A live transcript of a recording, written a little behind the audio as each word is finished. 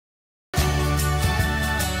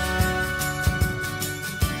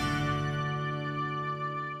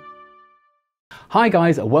Hi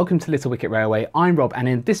guys, welcome to Little Wicket Railway. I'm Rob, and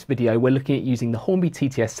in this video we're looking at using the Hornby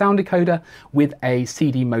TTS sound decoder with a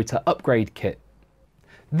CD motor upgrade kit.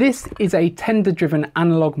 This is a tender-driven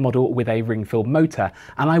analog model with a Ringfield motor,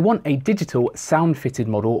 and I want a digital sound-fitted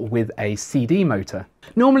model with a CD motor.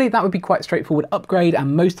 Normally that would be quite straightforward upgrade,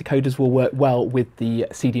 and most decoders will work well with the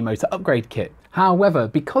CD motor upgrade kit. However,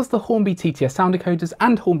 because the Hornby TTS sound decoders,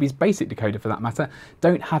 and Hornby's basic decoder for that matter,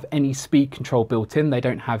 don't have any speed control built in, they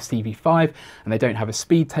don't have CV5 and they don't have a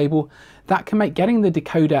speed table, that can make getting the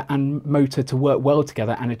decoder and motor to work well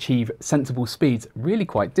together and achieve sensible speeds really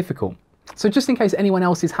quite difficult. So just in case anyone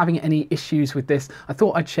else is having any issues with this, I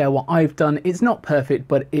thought I'd share what I've done. It's not perfect,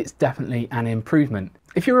 but it's definitely an improvement.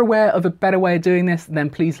 If you're aware of a better way of doing this, then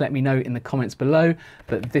please let me know in the comments below,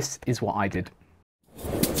 but this is what I did.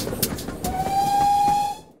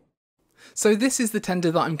 So this is the tender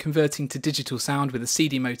that I'm converting to digital sound with a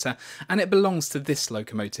CD motor, and it belongs to this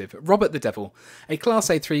locomotive, Robert the Devil, a Class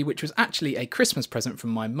A3 which was actually a Christmas present from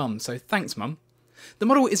my mum, so thanks mum. The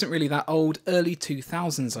model isn't really that old, early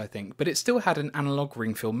 2000s I think, but it still had an analogue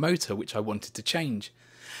Ringfield motor which I wanted to change.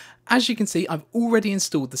 As you can see, I've already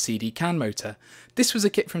installed the CD can motor. This was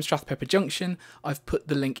a kit from Strathpepper Junction. I've put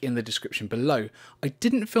the link in the description below. I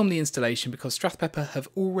didn't film the installation because Strathpepper have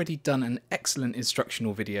already done an excellent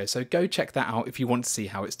instructional video, so go check that out if you want to see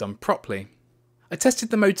how it's done properly. I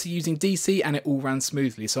tested the motor using DC and it all ran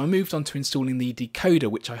smoothly, so I moved on to installing the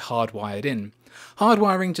decoder which I hardwired in.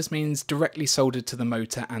 Hardwiring just means directly soldered to the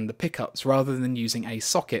motor and the pickups rather than using a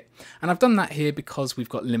socket, and I've done that here because we've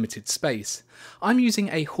got limited space. I'm using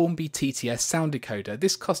a Hornby TTS sound decoder.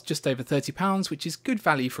 This cost just over £30, which is good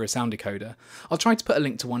value for a sound decoder. I'll try to put a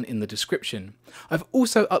link to one in the description. I've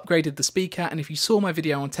also upgraded the speaker, and if you saw my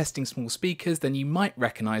video on testing small speakers, then you might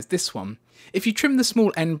recognise this one. If you trim the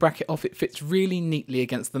small end bracket off, it fits really neatly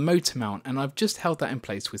against the motor mount, and I've just held that in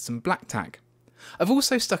place with some black tack. I've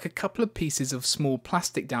also stuck a couple of pieces of small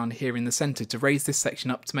plastic down here in the centre to raise this section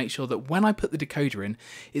up to make sure that when I put the decoder in,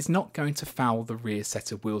 it's not going to foul the rear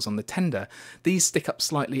set of wheels on the tender. These stick up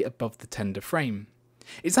slightly above the tender frame.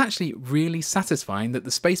 It's actually really satisfying that the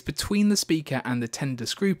space between the speaker and the tender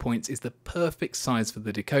screw points is the perfect size for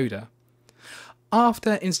the decoder.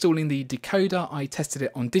 After installing the decoder, I tested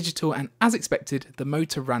it on digital, and as expected, the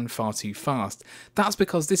motor ran far too fast. That's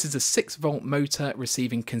because this is a 6-volt motor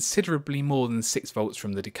receiving considerably more than 6 volts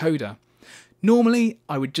from the decoder. Normally,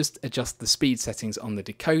 I would just adjust the speed settings on the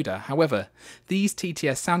decoder. However, these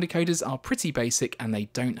TTS sound decoders are pretty basic and they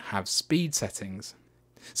don't have speed settings.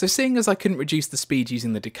 So seeing as I couldn't reduce the speed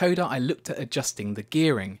using the decoder, I looked at adjusting the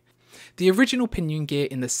gearing. The original pinion gear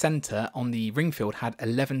in the centre on the Ringfield had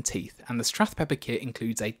 11 teeth, and the Strathpepper kit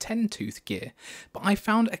includes a 10-tooth gear, but I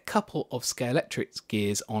found a couple of Scalextric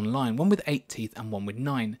gears online, one with 8 teeth and one with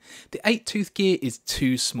 9. The 8-tooth gear is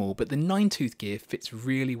too small, but the 9-tooth gear fits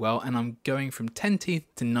really well, and I'm going from 10 teeth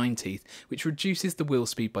to 9 teeth, which reduces the wheel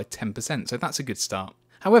speed by 10%, so that's a good start.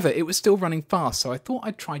 However, it was still running fast, so I thought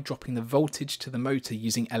I'd try dropping the voltage to the motor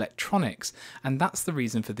using electronics, and that's the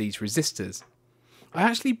reason for these resistors. I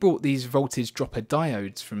actually brought these voltage dropper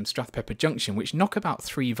diodes from Strathpepper Junction, which knock about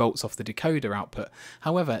 3 volts off the decoder output.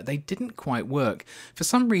 However, they didn't quite work. For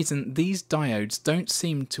some reason, these diodes don't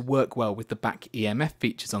seem to work well with the Back EMF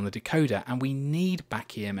features on the decoder, and we need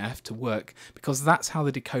Back EMF to work because that's how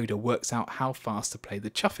the decoder works out how fast to play the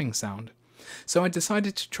chuffing sound. So I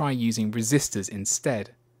decided to try using resistors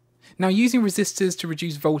instead. Now, using resistors to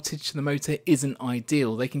reduce voltage to the motor isn't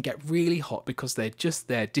ideal. They can get really hot because they're just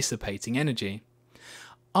there dissipating energy.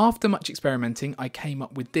 After much experimenting, I came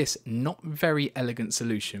up with this not very elegant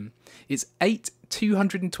solution. It's 8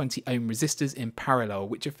 220 ohm resistors in parallel,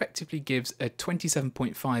 which effectively gives a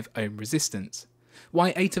 27.5 ohm resistance.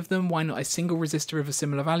 Why 8 of them? Why not a single resistor of a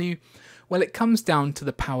similar value? Well, it comes down to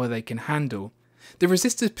the power they can handle. The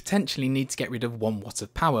resistors potentially need to get rid of 1 watt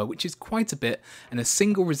of power, which is quite a bit, and a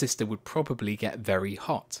single resistor would probably get very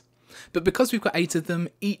hot. But because we've got 8 of them,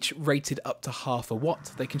 each rated up to ½ a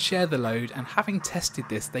watt, they can share the load, and having tested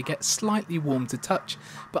this, they get slightly warm to touch,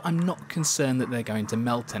 but I'm not concerned that they're going to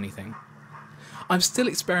melt anything. I'm still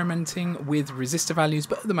experimenting with resistor values,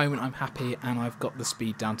 but at the moment I'm happy and I've got the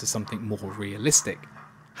speed down to something more realistic.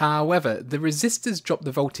 However, the resistors drop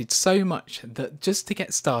the voltage so much that just to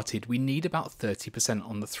get started we need about 30%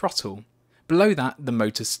 on the throttle. Below that, the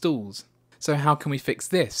motor stalls. So how can we fix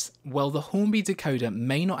this? Well, the Hornby decoder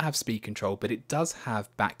may not have speed control, but it does have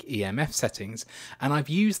Back EMF settings, and I've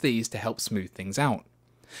used these to help smooth things out.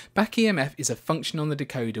 Back EMF is a function on the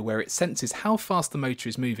decoder where it senses how fast the motor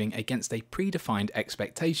is moving against a predefined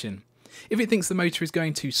expectation. If it thinks the motor is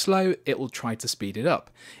going too slow, it will try to speed it up.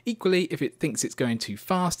 Equally, if it thinks it's going too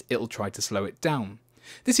fast, it will try to slow it down.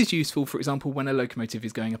 This is useful, for example, when a locomotive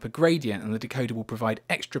is going up a gradient and the decoder will provide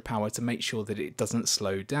extra power to make sure that it doesn't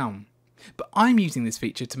slow down. But I'm using this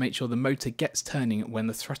feature to make sure the motor gets turning when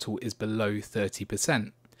the throttle is below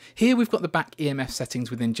 30%. Here we've got the back EMF settings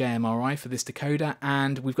within JMRI for this decoder,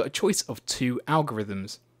 and we've got a choice of two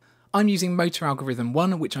algorithms. I'm using motor algorithm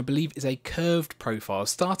 1, which I believe is a curved profile,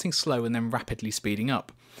 starting slow and then rapidly speeding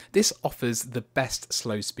up. This offers the best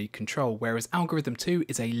slow speed control, whereas algorithm 2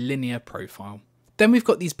 is a linear profile. Then we've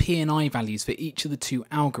got these P and I values for each of the two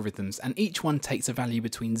algorithms, and each one takes a value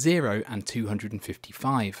between 0 and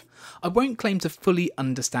 255. I won't claim to fully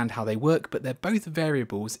understand how they work, but they're both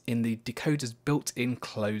variables in the decoder's built-in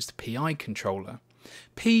closed PI controller.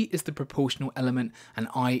 P is the proportional element and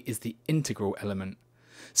I is the integral element.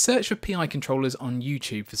 Search for PI controllers on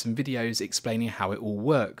YouTube for some videos explaining how it all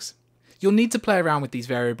works. You'll need to play around with these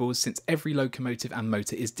variables since every locomotive and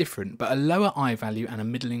motor is different, but a lower I value and a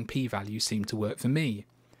middling P value seem to work for me.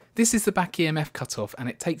 This is the back EMF cutoff, and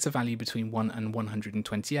it takes a value between 1 and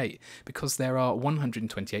 128 because there are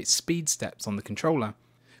 128 speed steps on the controller.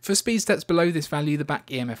 For speed steps below this value, the back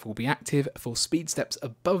EMF will be active. For speed steps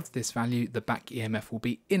above this value, the back EMF will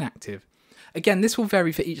be inactive. Again, this will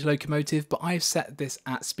vary for each locomotive, but I've set this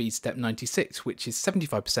at speed step 96, which is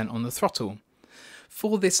 75% on the throttle.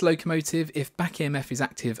 For this locomotive, if back EMF is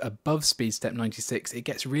active above speed step 96, it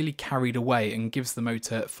gets really carried away and gives the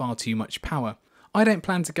motor far too much power. I don't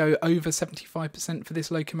plan to go over 75% for this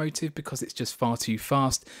locomotive because it's just far too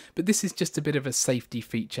fast, but this is just a bit of a safety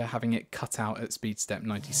feature having it cut out at speed step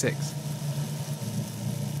 96.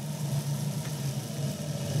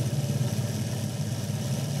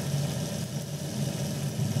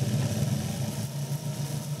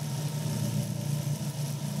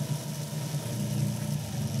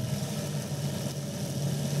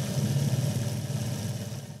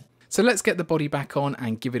 So let's get the body back on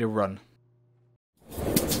and give it a run.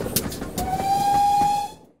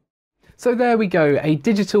 So there we go, a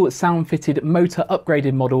digital sound fitted motor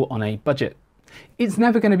upgraded model on a budget. It's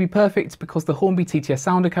never going to be perfect because the Hornby TTS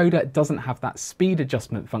sound decoder doesn't have that speed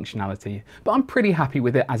adjustment functionality, but I'm pretty happy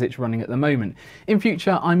with it as it's running at the moment. In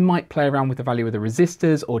future, I might play around with the value of the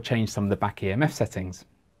resistors or change some of the back EMF settings.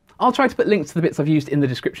 I'll try to put links to the bits I've used in the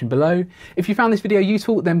description below. If you found this video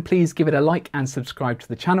useful, then please give it a like and subscribe to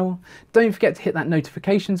the channel. Don't forget to hit that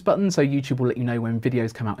notifications button so YouTube will let you know when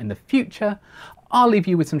videos come out in the future. I'll leave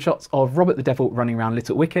you with some shots of Robert the Devil running around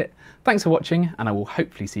Little Wicket. Thanks for watching, and I will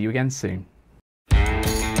hopefully see you again soon.